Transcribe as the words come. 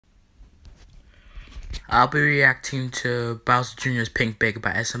I'll be reacting to Bowser Jr.'s Pink Bag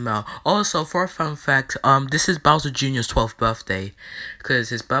by SML. Also, for a fun fact, this is Bowser Jr.'s 12th birthday, because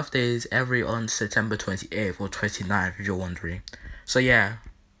his birthday is on September 28th or 29th, if you're wondering. So yeah,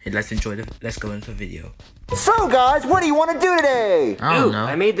 let's go into the video. So guys, what do you want to do today? I don't know.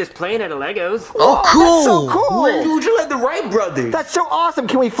 I made this plane out of Legos. Oh, cool! That's so cool! Dude, you're like the Wright brothers. That's so awesome.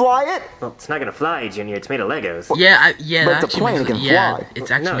 Can we fly it? Well, it's not gonna fly, Junior. It's made of Legos. Yeah, But it's a plane, it can fly. It's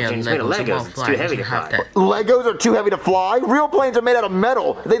actually No, made it's of made of Legos. Legos. It's too heavy to fly. Legos are too heavy to fly? Real planes are made out of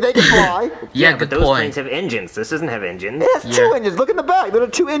metal. They can fly. Yeah, but good those point. planes have engines. This doesn't have engines. It has two engines. Look in the back. There are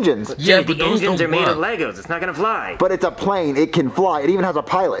two engines. Yeah, Dude, but the those engines don't are made of work. Legos. It's not gonna fly. But it's a plane. It can fly. It even has a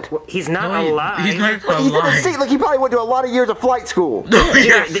pilot. He's not No, alive. he's not even He's in the alive. seat. Look, he probably went to a lot of years of flight school.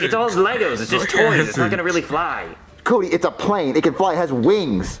 Junior, it's all Legos. It's just toys. It's not gonna really fly. Cody, it's a plane. It can fly. It has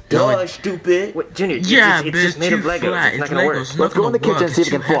wings. Duh, stupid. What, Junior? Yeah, it's just made of Legos. It's not gonna work. Let's go in the kitchen and see if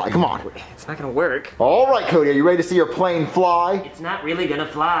it can fly. Come on. It's not gonna work. All right, Cody. Are you ready to see your plane fly? It's not really gonna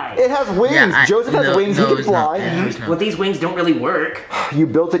fly. It has wings. Yeah, Joseph has wings. He can fly. Well, these wings don't really work. You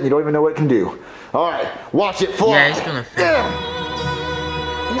built it and you don't even know what it can do. All right, watch it fly. Yeah, it's gonna fly. Yeah.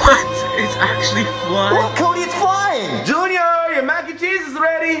 What? It's actually flying? Look, Cody, it's flying. Junior, your mac and cheese is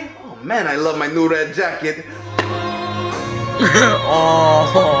ready. Oh man, I love my new red jacket.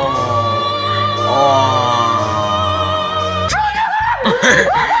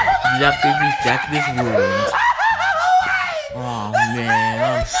 That baby's jacket is ruined. Oh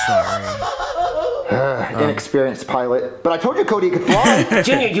man, I'm sorry. Inexperienced pilot. But I told you, Cody, it could fly.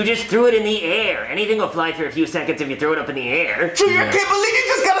 Junior, you just threw it in the air. Anything will fly for a few seconds if you throw it up in the air. Junior, I can't believe you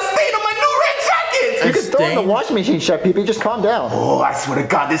just got a stain on my new red jacket. You can throw it in the washing machine, Chef Pee-Pee. Just calm down. Oh, I swear to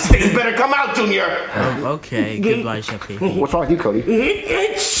God, this stain better come out, Junior. Okay, goodbye, Chef Pee-Pee. What's wrong with you, Cody?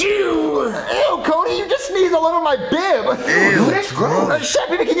 Achoo! Ew, Cody, you just sneezed all over my bib. Ew, that's gross. Chef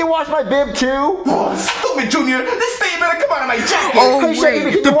Pee-Pee, can you wash my bib too? Oh, stupid Junior, this stain better come out of my jacket. Oh Hey, Chef Pee-Pee,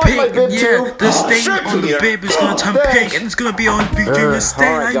 wait, can the you wash my pink, bib yeah, too? the stain Sure, on the Junior. bib is gonna turn thanks. pink, and it's gonna be on Big Junior's stain.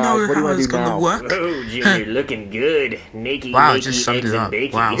 alright, I guys, know what do you how wanna it's do gonna now? work. Oh, Junior, looking good. Nakey, Wow, nakey, just summed eggs it and up.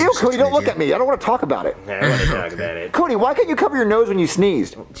 bacon. Wow. Ew, Cody, don't look at me. I don't want to talk about it. I want to talk about it. Cody, why can't you cover your nose when you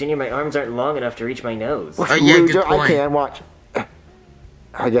sneezed? Junior, my arms aren't long enough to reach my nose. Oh yeah, good Loser, I point. can, watch.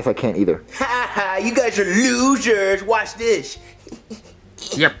 I guess I can't either. Ha ha, you guys are losers. Watch this.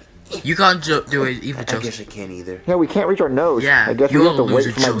 Yep, you can't do it either, I guess Joseph. I can't either. Yeah, we can't reach our nose. Yeah, I guess we you're have to a wait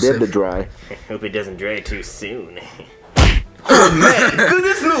loser, for my bib Joseph. to dry. I hope it doesn't dry too soon. Oh man,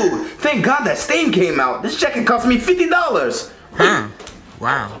 goodness new. Thank God that stain came out. This jacket cost me $50. Huh?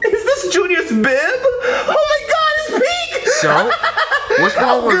 Wow. Is this Junior's bib? Oh my God, it's pink. So, what's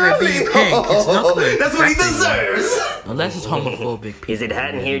wrong with it being pink? It's not gonna That's what he affect anyone. deserves. Unless it's homophobic. Is it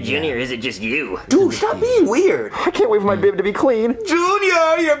hot in here, Junior, or is it just you? Dude, stop being weird. I can't wait for my bib to be clean.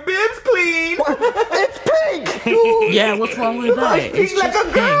 Junior, your bib's clean. It's pink! Yeah, what's wrong with that? It's like just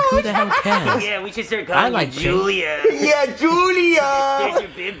a pink. girl. Who the hell cares? Yeah, we should start I calling like you pink. Julia. Yeah, Julia. There's your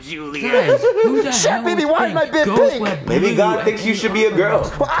bib, Julia. Guys, who the Chef hell Pee-Pee, is why is my pink? bib Girls pink? wear Maybe blue God and thinks you blue should be a girl.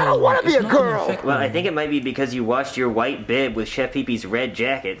 Well, I don't want to be a It's not gonna girl. affect Well, me. I think it might be because you washed your white bib with Chef Pee-Pee's red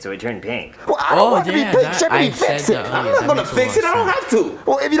jacket, so it turned pink. Well, I don't want it to be yeah, pink. that- Chef I Pee-Pee, said fix it. that I'm earlier. not That gonna makes a fix lot it. I don't of have to.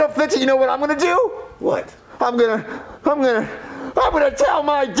 Well, if you don't fix it, you know what I'm gonna do? What? I'm gonna tell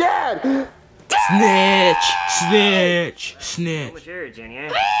my dad. Snitch. Sure, Junior.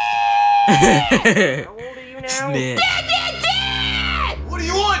 How old are you now? Snitch. What do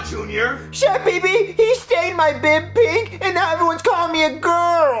you want, Junior? Chef Pee-Pee, he stained my bib pink, and now everyone's calling me a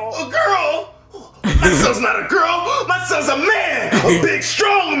girl. A girl? My son's not a girl. My son's a man. A big,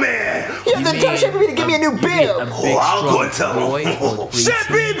 strong man. You have to tell Chef Pee-Pee to give me a new bib. I'll go and tell him. Chef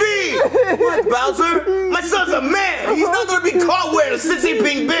Pee-Pee! What, Bowser? My son's a man. He's not gonna be caught wearing a sissy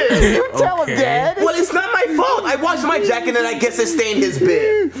pink bib. You tell him, Dad. Well, it's not my fault. I washed my jacket and I guess it stained his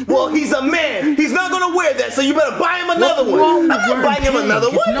bib. Well, he's a man. He's not gonna wear that, so you better buy him another one. I'm not buying him another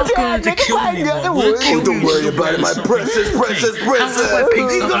one. It's not going to Dad, kill make it anyone. another We'll one. kill Oh, don't you worry if you about it, my wear precious, something precious pink. How princess. do I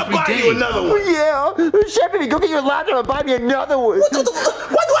pink He's stuff gonna every buy day? you another one. Yeah, Chef Pee-Pee, go get your laptop and buy me another one. Why do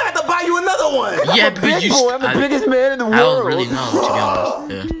I have to buy you another one? Yeah, I'm a big but boy. I'm the biggest man in the world. I don't really know, to be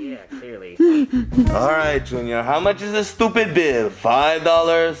honest. Yeah. Yeah, clearly. All right, Junior. How much is this stupid bib? $5,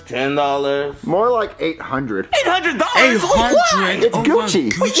 $10, More like 800. $800. 800 It's over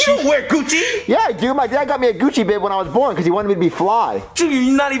Gucci. Wait, you don't wear Gucci? Yeah, I do. My dad got me a Gucci bib when I was born because he wanted me to be fly. Junior,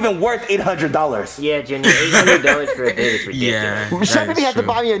 you're not even worth $800. Yeah, Junior, $800 for a bib is ridiculous. Yeah, Chef Pee-Pee has to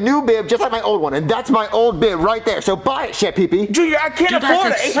buy me a new bib just like my old one, and that's my old bib right there. So buy it, Chef Pee-Pee. Junior, I can't Dude, afford an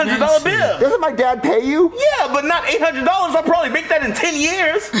that's $800 expensive. bib. Doesn't my dad pay you? Yeah, but not $800. I'll probably make that in 10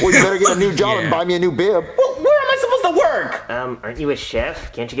 years. Well, you better get a new job Yeah. and buy me a new bib. Well, where am I supposed supposed to work? Aren't you a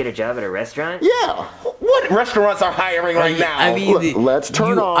chef? Can't you get a job at a restaurant? Yeah. What restaurants are hiring right now? I mean, Look, let's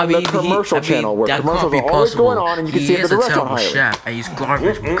turn on the commercial channel where commercials are always going on, and you can see if there's a restaurant hiring. Chef, and he's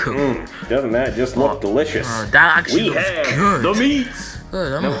garbage cook. Doesn't that just look delicious? That actually We looks have good. the meats.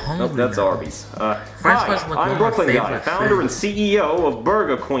 Good, I'm hungry. Nope, that's now. Arby's. French Hi, fries look one I'm of my Brooklyn Guy, favorite founder and foods. CEO of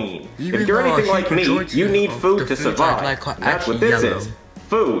Burger Queen. Even If you're though anything I like hate me, majority you need of food the to foods I survive. like are That's what actually this yellow. is.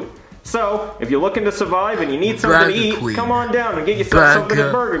 Food. So, if you're looking to survive and you need something Burger to eat, Queen. come on down and get yourself something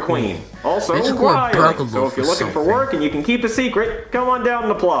at Burger Queen. Also, They should go to hiring. Burger So if you're for looking for something. work and you can keep a secret, come on down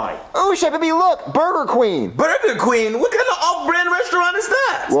and apply. Oh, Chef Baby, look, Burger Queen. Burger Queen? What kind of off-brand restaurant is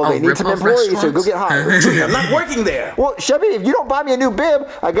that? Well, they need some rip-off employees, so go get hired. I'm not working there. Well, Chef Baby, if you don't buy me a new bib,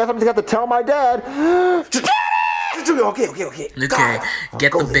 I guess I'm just gonna have to tell my dad. Okay. Okay,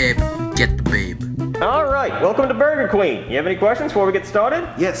 get the babe, get the babe. Alright, welcome to Burger Queen. You have any questions before we get started?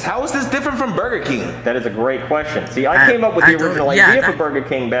 Yes, how is this different from Burger King? That is a great question. See, I came up with the original idea for that- Burger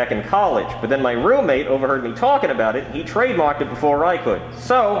King back in college, but then my roommate overheard me talking about it. He trademarked it before I could.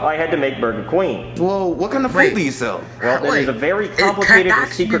 So, I had to make Burger Queen. Well, what kind of Wait. food do you sell? Well, it is a very complicated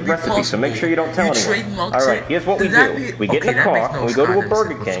and secret recipe, so make sure you don't tell anyone. Alright, here's what we do. We get in a car, and we go to a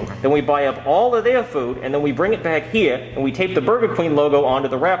Burger King, then we buy up all of their food, and then we bring it back here, and we tape the Burger Queen logo onto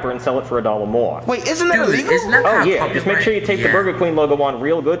the wrapper and sell it for $1 more. Wait, isn't that Dude, illegal? isn't that Oh kinda yeah, just make sure you tape the copyright? Burger Queen logo on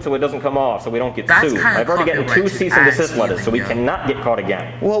real good so it doesn't come off, so we don't get That's sued. kinda I've already gotten 2 copyrighted cease and desist as letters, so we stealing, cannot get caught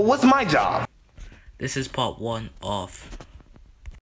again. Well, what's my job? This is part 1 of